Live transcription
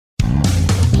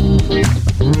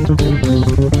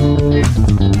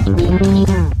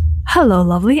Hello,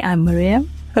 lovely. I'm Maria.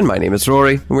 And my name is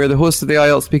Rory, and we're the hosts of the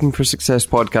IELTS Speaking for Success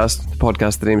podcast, the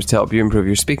podcast that aims to help you improve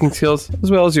your speaking skills, as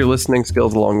well as your listening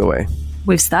skills along the way.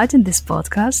 We've started this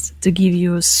podcast to give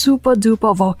you super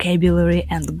duper vocabulary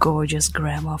and gorgeous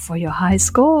grammar for your high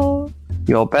score.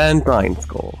 Your band 9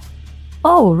 score.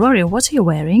 Oh, Rory, what are you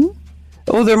wearing?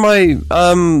 Oh, they're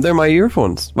my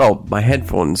earphones. Well, my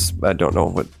headphones. I don't know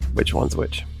which one's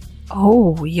which.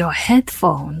 Oh, your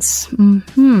headphones.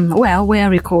 Well, we're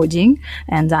recording,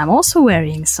 and I'm also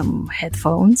wearing some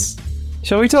headphones.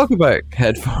 Shall we talk about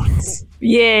headphones?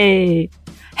 Yay!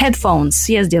 Headphones.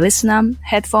 Yes, dear listener,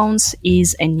 headphones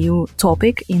is a new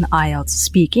topic in IELTS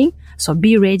speaking, so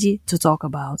be ready to talk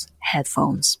about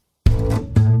headphones.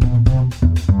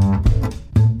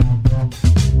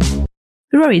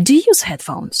 Rory, do you use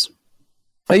headphones?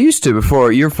 I used to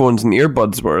before earphones and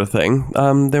earbuds were a thing.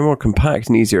 They're more compact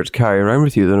and easier to carry around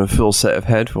with you than a full set of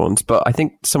headphones, but I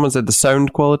think someone said the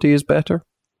sound quality is better.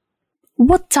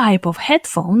 What type of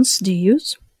headphones do you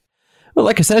use? Well,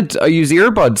 like I said, I use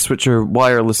earbuds, which are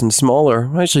wireless and smaller.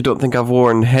 I actually don't think I've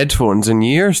worn headphones in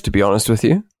years, to be honest with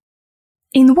you.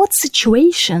 In what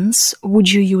situations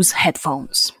would you use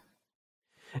headphones?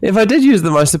 If I did use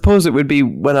them, I suppose it would be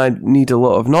when I need a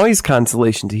lot of noise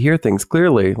cancellation to hear things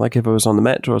clearly, like if I was on the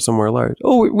metro or somewhere loud.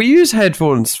 Oh, we use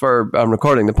headphones for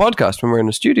recording the podcast when we're in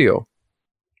a studio.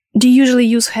 Do you usually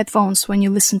use headphones when you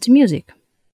listen to music?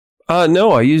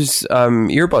 No, I use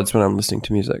earbuds when I'm listening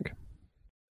to music.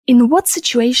 In what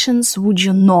situations would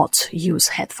you not use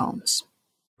headphones?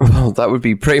 Well, that would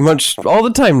be pretty much all the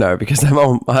time now, because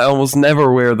I almost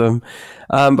never wear them.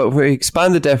 But if we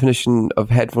expand the definition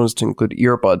of headphones to include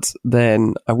earbuds,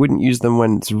 then I wouldn't use them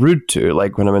when it's rude to,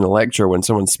 like when I'm in a lecture when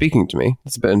someone's speaking to me.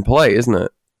 It's a bit impolite, isn't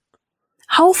it?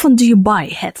 How often do you buy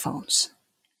headphones?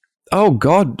 Oh,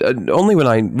 God, only when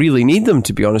I really need them,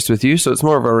 to be honest with you. So it's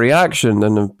more of a reaction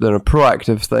than a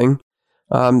proactive thing.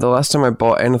 The last time I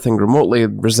bought anything remotely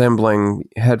resembling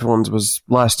headphones was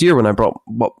last year when I bought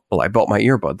my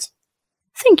earbuds.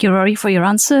 Thank you, Rory, for your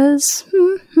answers.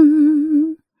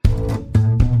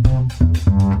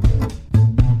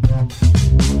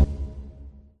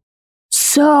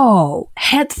 So,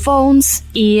 headphones,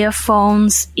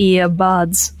 earphones,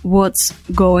 earbuds, what's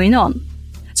going on?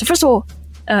 So first of all,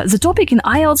 the topic in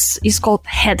IELTS is called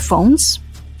headphones.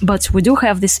 But we do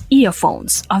have these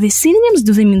earphones. Are they synonyms?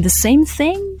 Do they mean the same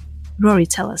thing? Rory,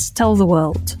 tell us. Tell the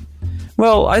world.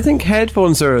 Well, I think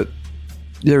headphones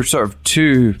they're sort of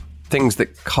two things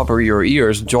that cover your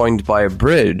ears joined by a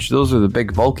bridge. Those are the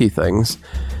big bulky things.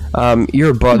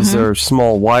 Earbuds are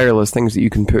small wireless things that you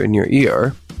can put in your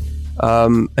ear.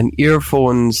 And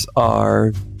earphones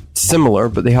are similar,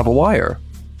 but they have a wire.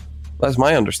 That's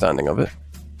my understanding of it.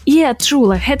 Yeah, true.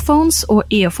 Like headphones or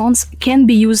earphones can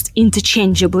be used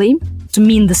interchangeably to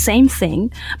mean the same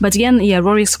thing. But again, yeah,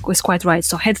 Rory is quite right.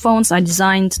 So headphones are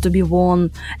designed to be worn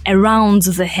around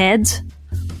the head,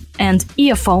 and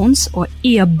earphones or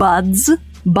earbuds,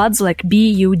 buds like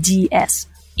B-U-D-S,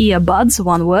 earbuds,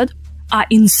 one word, are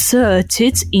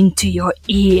inserted into your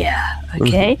ear.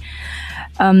 Okay.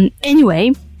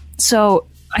 Anyway, so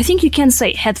I think you can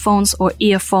say headphones or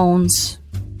earphones.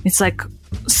 It's like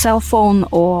cell phone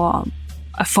or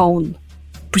a phone,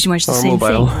 pretty much the same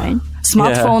mobile thing, right?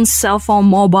 Smartphone, cell phone,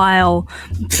 mobile,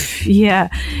 yeah,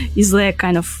 is there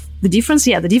kind of the difference?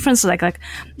 Yeah, the difference is like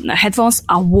headphones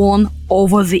are worn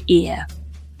over the ear,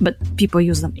 but people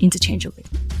use them interchangeably.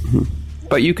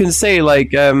 But you can say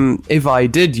if I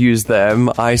did use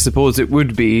them, I suppose it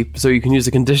would be, so you can use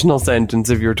a conditional sentence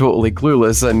if you're totally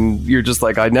clueless and you're just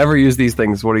like, I never use these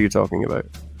things, what are you talking about?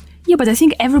 Yeah, but I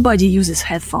think everybody uses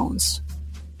headphones.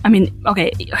 I mean,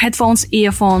 okay, headphones,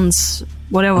 earphones,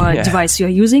 whatever device you're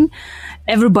using,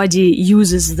 everybody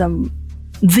uses them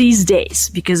these days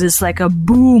because it's like a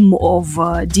boom of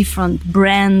different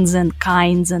brands and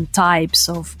kinds and types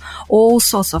of all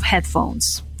sorts of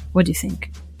headphones. What do you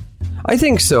think? I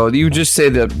think so. You just say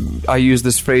that I use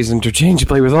this phrase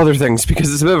interchangeably with other things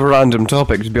because it's a bit of a random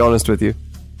topic, to be honest with you.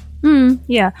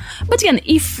 Yeah. But again,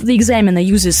 if the examiner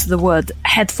uses the word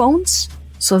headphones,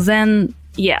 so then,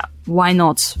 yeah, why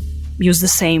not use the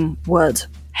same word,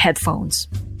 headphones?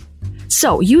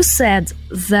 So, you said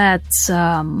that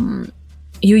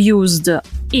you used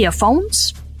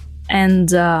earphones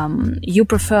and you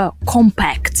prefer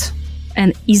compact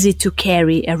and easy to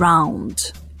carry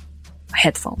around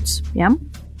headphones, yeah?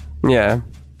 Yeah.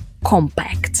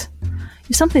 Compact.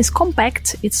 If something is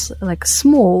compact, it's like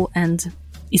small and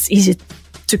it's easy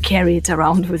to carry it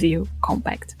around with you,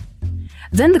 compact.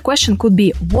 Then the question could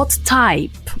be, what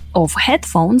type of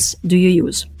headphones do you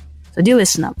use? So, dear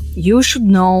listener, you should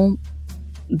know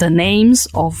the names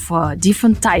of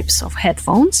different types of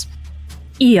headphones.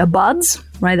 Earbuds,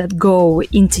 right, that go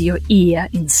into your ear,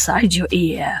 inside your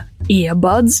ear.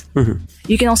 Earbuds. Mm-hmm.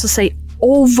 You can also say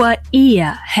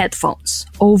over-ear headphones.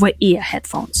 Over-ear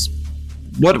headphones.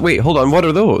 What? Wait, hold on. What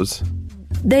are those?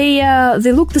 They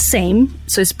look the same,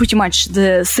 so it's pretty much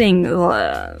the thing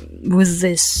with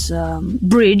this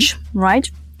bridge, right?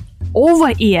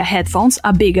 Over-ear headphones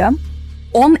are bigger.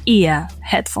 On-ear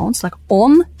headphones, like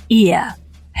on-ear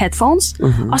headphones,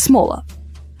 are smaller.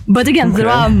 But again, there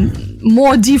are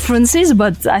more differences,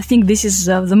 but I think this is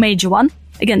the major one.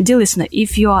 Again, dear listener,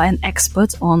 if you are an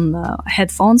expert on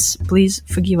headphones, please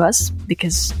forgive us,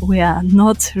 because we are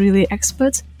not really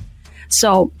experts.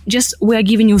 So, we are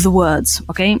giving you the words,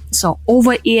 okay? So,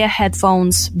 over-ear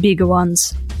headphones, bigger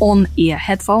ones. On-ear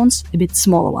headphones, a bit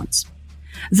smaller ones.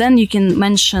 Then you can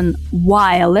mention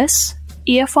wireless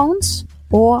earphones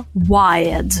or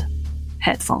wired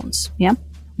headphones, yeah?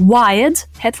 Wired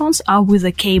headphones are with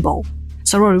a cable.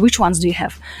 So, Rory, which ones do you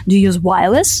have? Do you use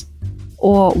wireless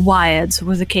or wired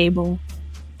with a cable?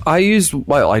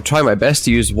 I try my best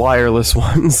to use wireless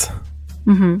ones.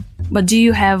 Mm-hmm. But do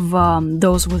you have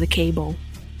those with a cable?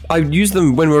 I use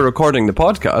them when we're recording the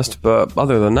podcast, but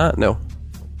other than that, no.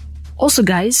 Also,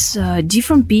 guys,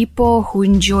 different people who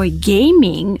enjoy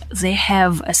gaming, they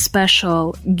have a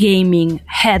special gaming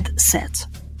headset.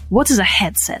 What is a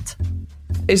headset?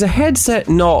 Is a headset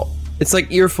not... It's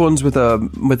like earphones with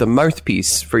a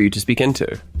mouthpiece for you to speak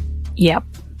into. Yep.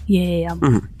 Yeah.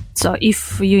 Mm-hmm. So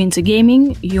if you're into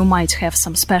gaming, you might have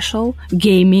some special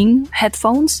gaming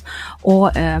headphones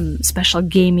or special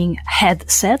gaming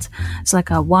headset. It's like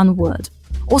a one word.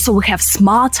 Also, we have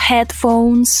smart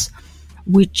headphones,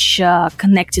 which are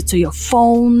connected to your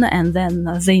phone, and then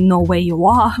they know where you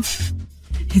are.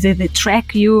 They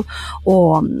track you,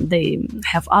 or they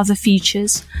have other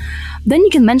features. Then you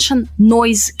can mention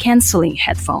noise-cancelling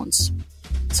headphones.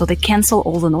 So they cancel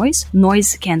all the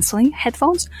noise-cancelling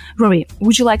headphones. Rory,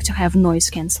 would you like to have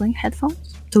noise-cancelling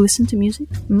headphones to listen to music?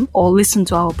 Or listen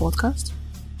to our podcast?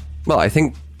 Well, I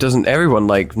think, doesn't everyone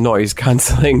like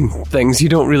noise-cancelling things? You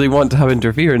don't really want to have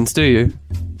interference, do you?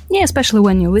 Yeah, especially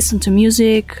when you listen to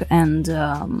music,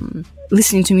 and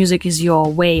listening to music is your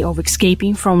way of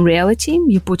escaping from reality.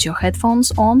 You put your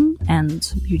headphones on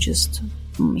and you just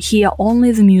hear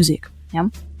only the music, yeah?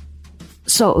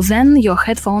 So then your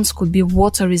headphones could be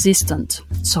water resistant.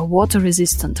 So water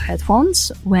resistant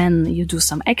headphones when you do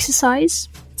some exercise.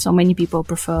 So many people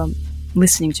prefer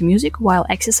listening to music while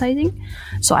exercising.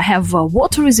 So I have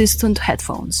water resistant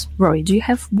headphones. Rory, do you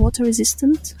have water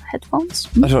resistant headphones?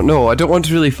 I don't know. I don't want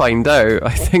to really find out. I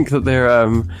think that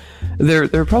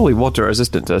they're probably water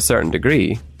resistant to a certain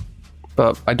degree.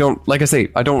 But I don't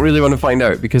really want to find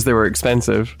out because they were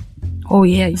expensive. Oh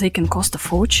yeah, they can cost a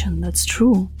fortune. That's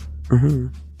true. Mm-hmm.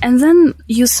 And then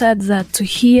you said that to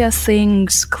hear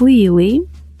things clearly,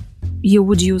 you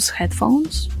would use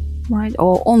headphones, right?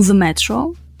 Or on the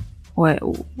metro, or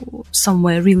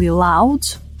somewhere really loud,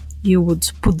 you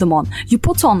would put them on. You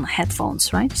put on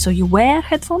headphones, right? So you wear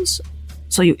headphones.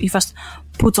 So you first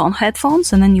put on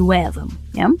headphones and then you wear them,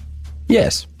 yeah?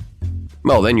 Yes.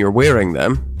 Well, then you're wearing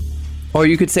them. Or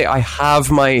you could say, I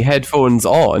have my headphones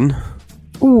on.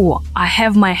 Ooh, I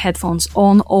have my headphones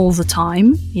on all the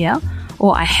time, yeah?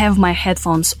 Or I have my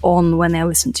headphones on when I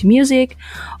listen to music,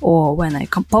 or when I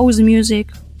compose music.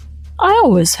 I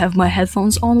always have my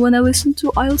headphones on when I listen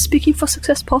to IELTS Speaking for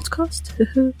Success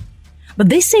podcast. But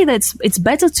they say that it's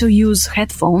better to use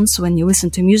headphones when you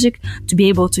listen to music to be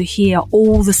able to hear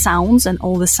all the sounds and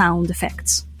all the sound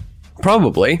effects.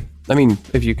 Probably. I mean,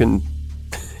 if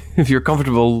you're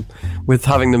comfortable with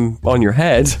having them on your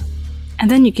head. And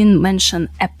then you can mention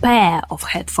a pair of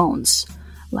headphones.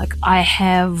 Like, I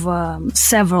have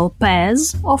several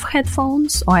pairs of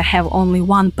headphones, or I have only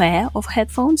one pair of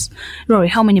headphones. Rory,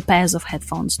 how many pairs of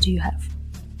headphones do you have?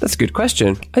 That's a good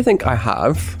question. I think I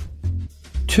have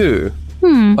 2.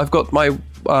 I've got my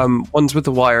ones with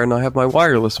the wire, and I have my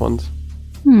wireless ones.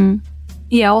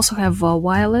 Yeah, I also have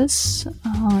wireless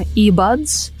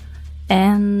earbuds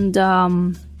and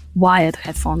wired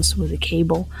headphones with a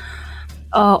cable.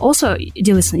 Also,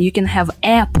 dear listener, you can have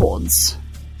AirPods.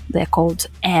 They're called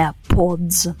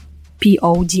AirPods.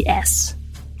 Pods.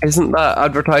 Isn't that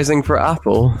advertising for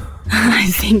Apple? I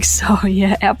think so,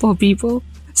 yeah. Apple people.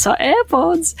 So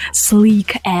AirPods,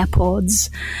 sleek AirPods,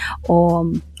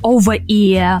 or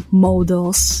over-ear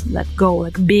models that go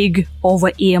like big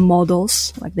over-ear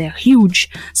models. Like, they're huge.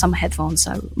 Some headphones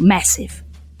are massive.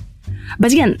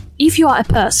 But again, if you are a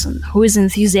person who is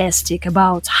enthusiastic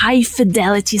about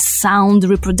high-fidelity sound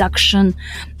reproduction,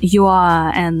 you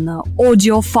are an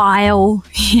audiophile,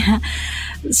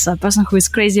 so a person who is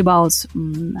crazy about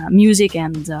music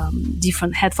and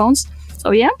different headphones.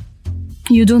 So yeah,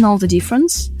 you do know the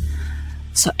difference.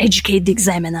 So educate the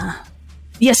examiner.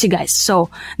 Yes, you guys, so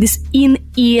this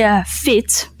in-ear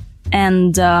fit,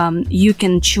 and you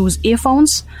can choose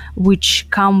earphones which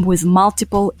come with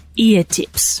multiple ear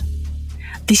tips.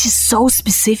 This is so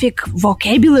specific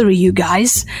vocabulary, you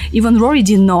guys. Even Rory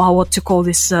didn't know what to call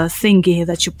this thingy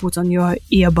that you put on your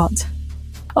earbud.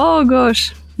 Oh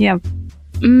gosh, yeah.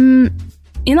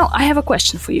 I have a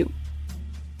question for you.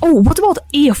 Oh, what about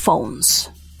earphones?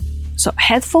 So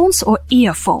headphones or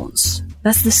earphones?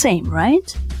 That's the same,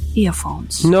 right?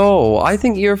 Earphones. No, I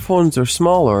think earphones are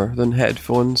smaller than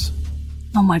headphones.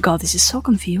 Oh my god, this is so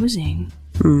confusing.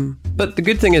 But the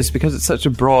good thing is, because it's such a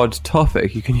broad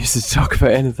topic, you can use it to talk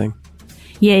about anything.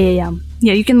 Yeah,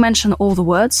 you can mention all the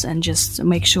words and just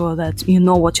make sure that you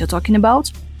know what you're talking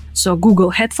about. So Google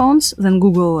headphones, then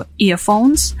Google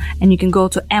earphones, and you can go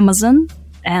to Amazon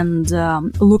and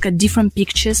look at different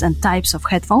pictures and types of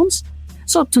headphones.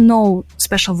 So to know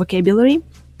special vocabulary,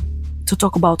 to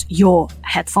talk about your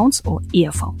headphones or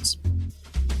earphones.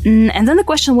 And then the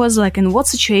question was in what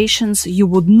situations you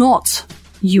would not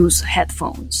use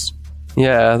headphones?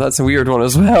 Yeah, that's a weird one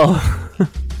as well.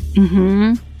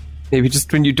 Maybe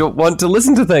just when you don't want to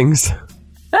listen to things.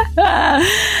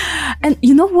 And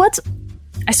you know what?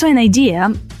 I saw an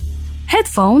idea.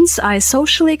 Headphones are a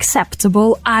socially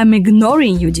acceptable I'm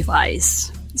ignoring you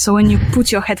device. So when you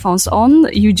put your headphones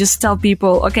on, you just tell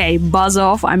people, okay, buzz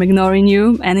off, I'm ignoring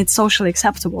you, and it's socially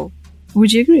acceptable.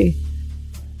 Would you agree?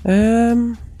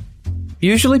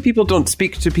 Usually people don't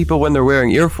speak to people when they're wearing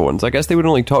earphones. I guess they would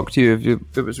only talk to you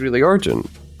if it was really urgent.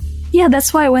 Yeah,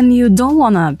 that's why when you don't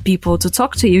want people to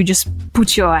talk to you, just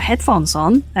put your headphones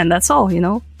on, and that's all,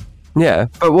 Yeah,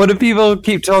 but what if people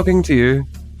keep talking to you?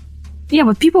 Yeah,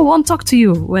 but people won't talk to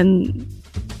you when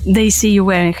they see you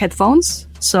wearing headphones.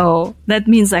 So that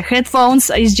means that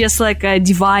headphones is just a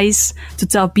device to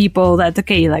tell people that,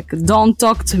 okay, don't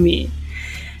talk to me.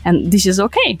 And this is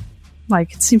okay.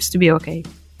 It seems to be okay.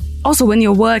 Also, when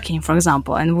you're working, for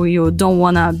example, and you don't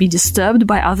want to be disturbed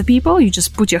by other people, you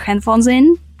just put your headphones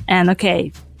in and,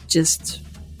 okay,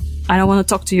 I don't want to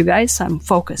talk to you guys. I'm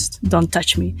focused. Don't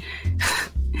touch me.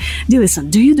 Do you listen?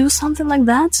 Do you do something like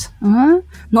that?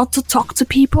 Not to talk to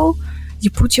people? You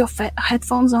put your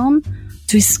headphones on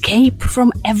to escape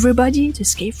from everybody, to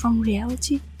escape from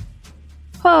reality?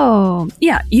 Oh,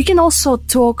 yeah. You can also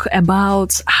talk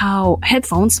about how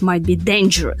headphones might be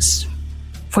dangerous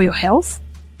for your health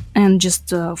and just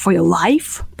for your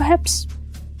life, perhaps.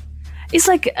 It's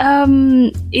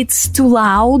it's too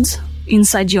loud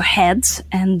inside your head,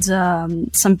 and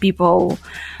some people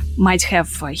might have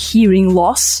hearing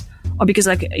loss, or because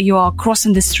you are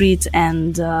crossing the street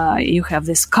and you have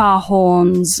these car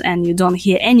horns and you don't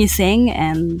hear anything,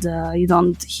 and you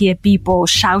don't hear people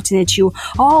shouting at you,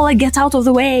 oh, get out of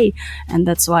the way, and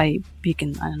that's why you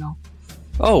can, I don't know.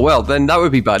 Oh, well, then that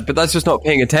would be bad, but that's just not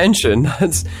paying attention.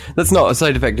 That's not a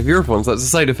side effect of earphones, that's a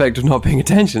side effect of not paying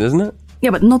attention, isn't it? Yeah,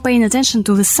 but not paying attention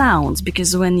to the sounds,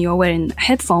 because when you're wearing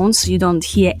headphones, you don't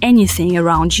hear anything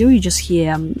around you. You just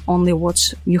hear only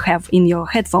what you have in your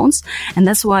headphones. And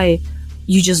that's why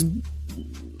you just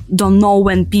don't know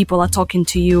when people are talking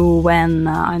to you, when,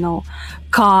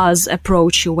 cars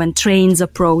approach you, when trains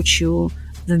approach you.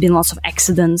 There have been lots of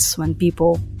accidents when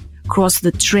people cross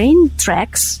the train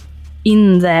tracks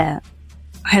in their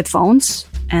headphones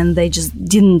and they just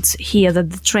didn't hear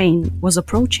that the train was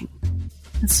approaching.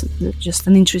 That's just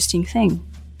an interesting thing.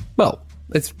 Well,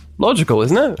 it's logical,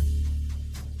 isn't it?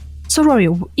 So, Rory,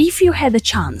 if you had a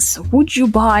chance, would you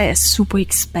buy a super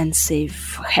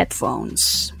expensive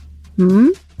headphones?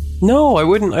 No, I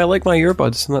wouldn't. I like my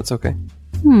earbuds, and that's okay.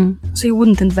 So you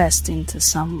wouldn't invest into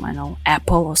some,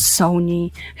 Apple or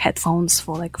Sony headphones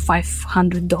for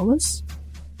 $500?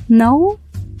 No?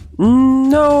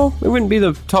 No, it wouldn't be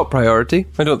the top priority,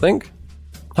 I don't think.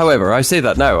 However, I say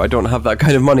that now, I don't have that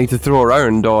kind of money to throw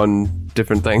around on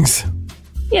different things.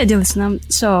 Yeah, dear listener,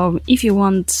 so if you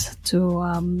want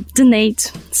to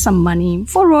donate some money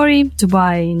for Rory to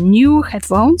buy new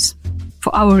headphones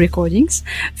for our recordings,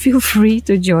 feel free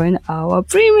to join our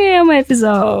premium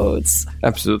episodes.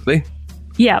 Absolutely.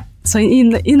 Yeah, so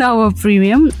in our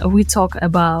premium, we talk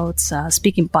about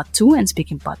Speaking Part 2 and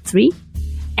Speaking Part 3.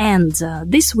 And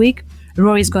this week,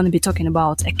 Rory is going to be talking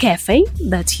about a cafe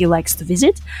that he likes to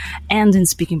visit. And in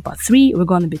Speaking Part 3, we're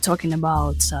going to be talking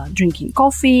about drinking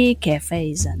coffee,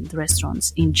 cafes, and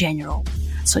restaurants in general.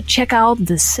 So check out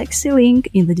the sexy link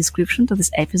in the description to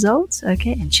this episode,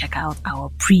 okay, and check out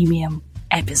our premium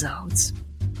episodes.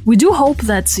 We do hope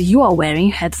that you are wearing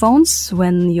headphones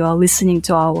when you are listening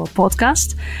to our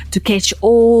podcast to catch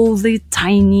all the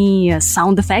tiny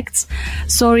sound effects.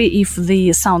 Sorry if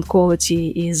the sound quality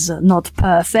is not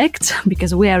perfect,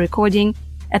 because we are recording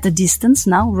at a distance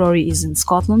now. Rory is in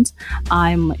Scotland.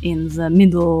 I'm in the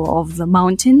middle of the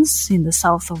mountains in the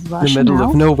south of Russia. The middle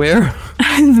of nowhere?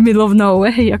 In the middle of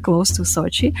nowhere, yeah, close to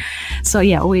Sochi. So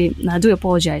yeah, we do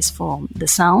apologize for the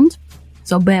sound.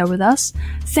 So bear with us.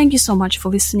 Thank you so much for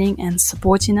listening and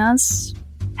supporting us.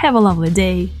 Have a lovely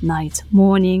day, night,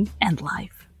 morning, and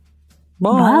life.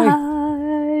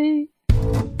 Bye.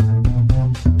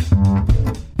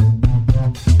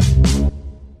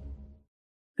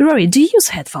 Rory, do you use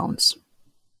headphones?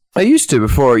 I used to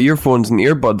before earphones and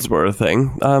earbuds were a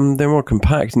thing. They're more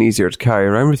compact and easier to carry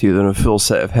around with you than a full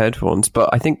set of headphones, but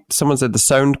I think someone said the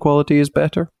sound quality is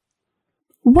better.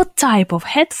 What type of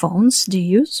headphones do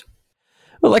you use?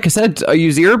 Well, like I said, I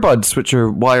use earbuds, which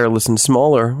are wireless and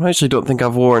smaller. I actually don't think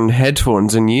I've worn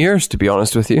headphones in years, to be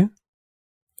honest with you.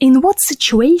 In what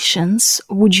situations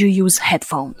would you use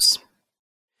headphones?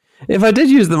 If I did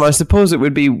use them, I suppose it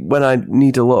would be when I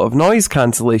need a lot of noise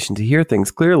cancellation to hear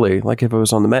things clearly, like if I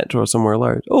was on the metro or somewhere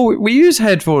loud. Oh, we use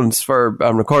headphones for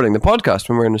recording the podcast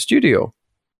when we're in the studio.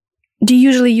 Do you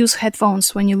usually use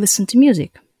headphones when you listen to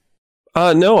music?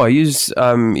 No, I use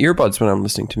earbuds when I'm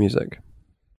listening to music.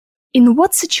 In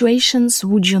what situations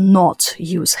would you not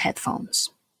use headphones?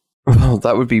 Well,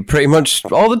 that would be pretty much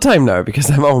all the time now,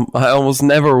 because I almost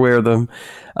never wear them.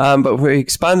 But if we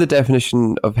expand the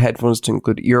definition of headphones to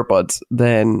include earbuds,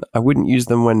 then I wouldn't use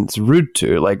them when it's rude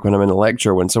to, like when I'm in a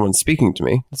lecture when someone's speaking to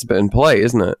me. It's a bit impolite,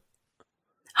 isn't it?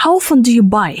 How often do you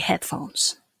buy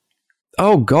headphones?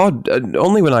 Oh, God,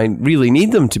 only when I really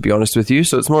need them, to be honest with you.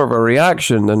 So it's more of a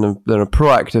reaction than a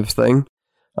proactive thing.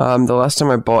 The last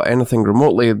time I bought anything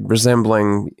remotely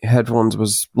resembling headphones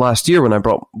was last year when I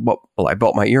bought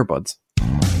my earbuds.